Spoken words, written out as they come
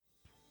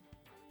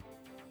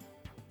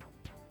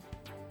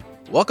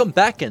Welcome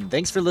back and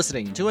thanks for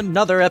listening to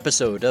another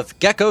episode of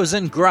Geckos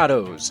and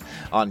Grottos.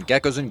 On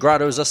Geckos and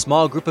Grottos, a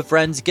small group of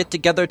friends get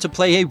together to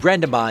play a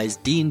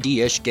randomized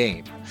D&D-ish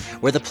game,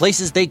 where the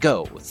places they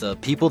go, the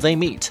people they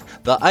meet,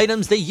 the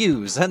items they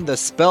use, and the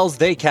spells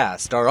they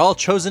cast are all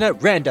chosen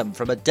at random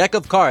from a deck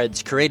of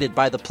cards created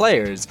by the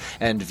players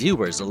and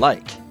viewers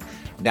alike.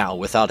 Now,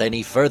 without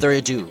any further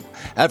ado,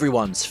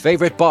 everyone's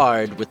favorite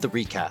bard with the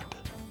recap.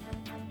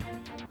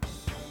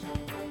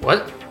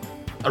 What?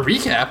 A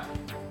recap?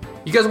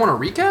 You guys want a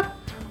recap?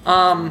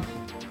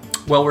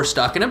 Well, we're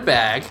stuck in a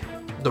bag,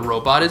 the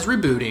robot is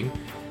rebooting,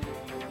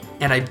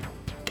 and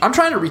I'm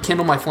trying to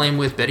rekindle my flame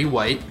with Betty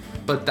White,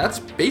 but that's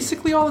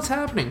basically all that's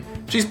happening.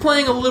 She's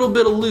playing a little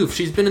bit aloof.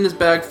 She's been in this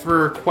bag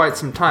for quite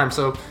some time,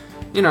 so,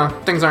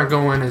 things aren't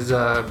going as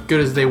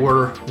good as they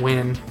were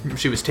when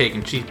she was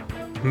taken. She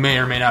may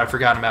or may not have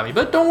forgotten about me,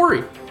 but don't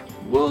worry.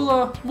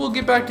 We'll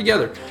get back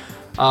together.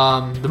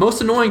 The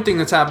most annoying thing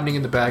that's happening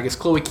in the bag is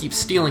Chloe keeps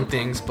stealing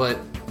things, but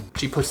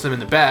she puts them in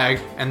the bag,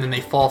 and then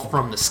they fall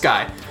from the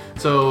sky.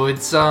 So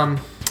it's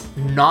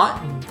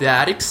not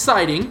that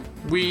exciting.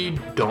 We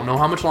don't know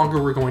how much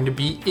longer we're going to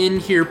be in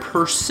here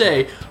per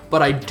se,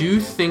 but I do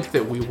think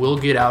that we will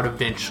get out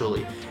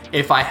eventually.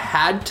 If I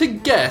had to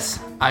guess,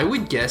 I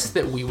would guess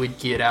that we would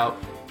get out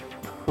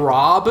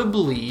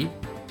probably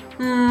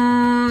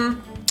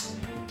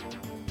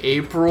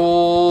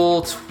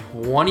April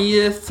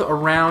 20th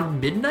around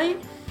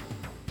midnight?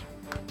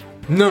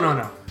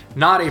 No.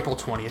 Not April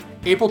 20th.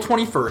 April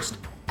 21st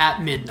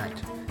at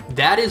midnight.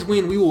 That is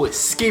when we will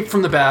escape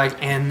from the bag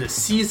and the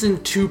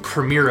Season 2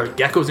 premiere of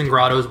Geckos and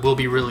Grottos will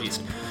be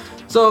released.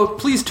 So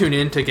please tune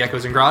in to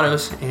Geckos and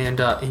Grottos and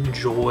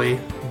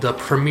enjoy the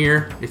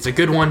premiere. It's a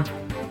good one.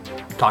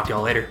 Talk to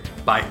y'all later.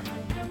 Bye.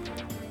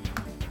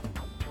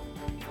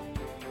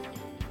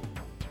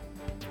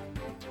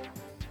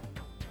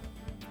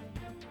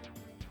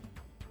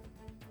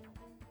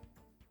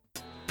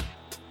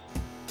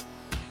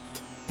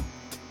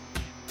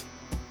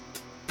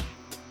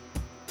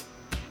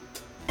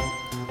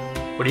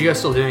 What are you guys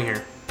still doing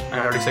here? I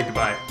already said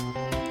goodbye.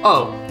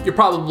 Oh, you're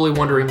probably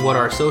wondering what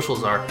our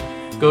socials are.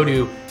 Go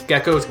to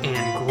Geckos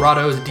and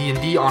Grottos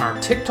D&D on our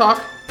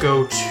TikTok.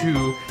 Go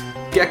to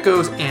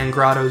Geckos and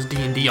Grottos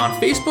D&D on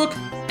Facebook.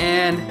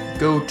 And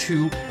go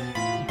to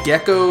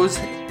Geckos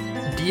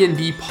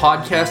D&D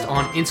Podcast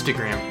on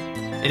Instagram.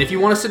 And if you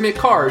want to submit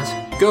cards,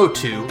 go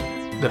to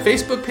the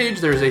Facebook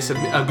page. There's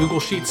a Google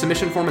Sheet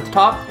submission form at the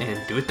top.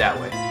 And do it that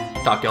way.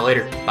 Talk to y'all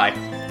later. Bye.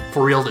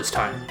 For real this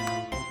time.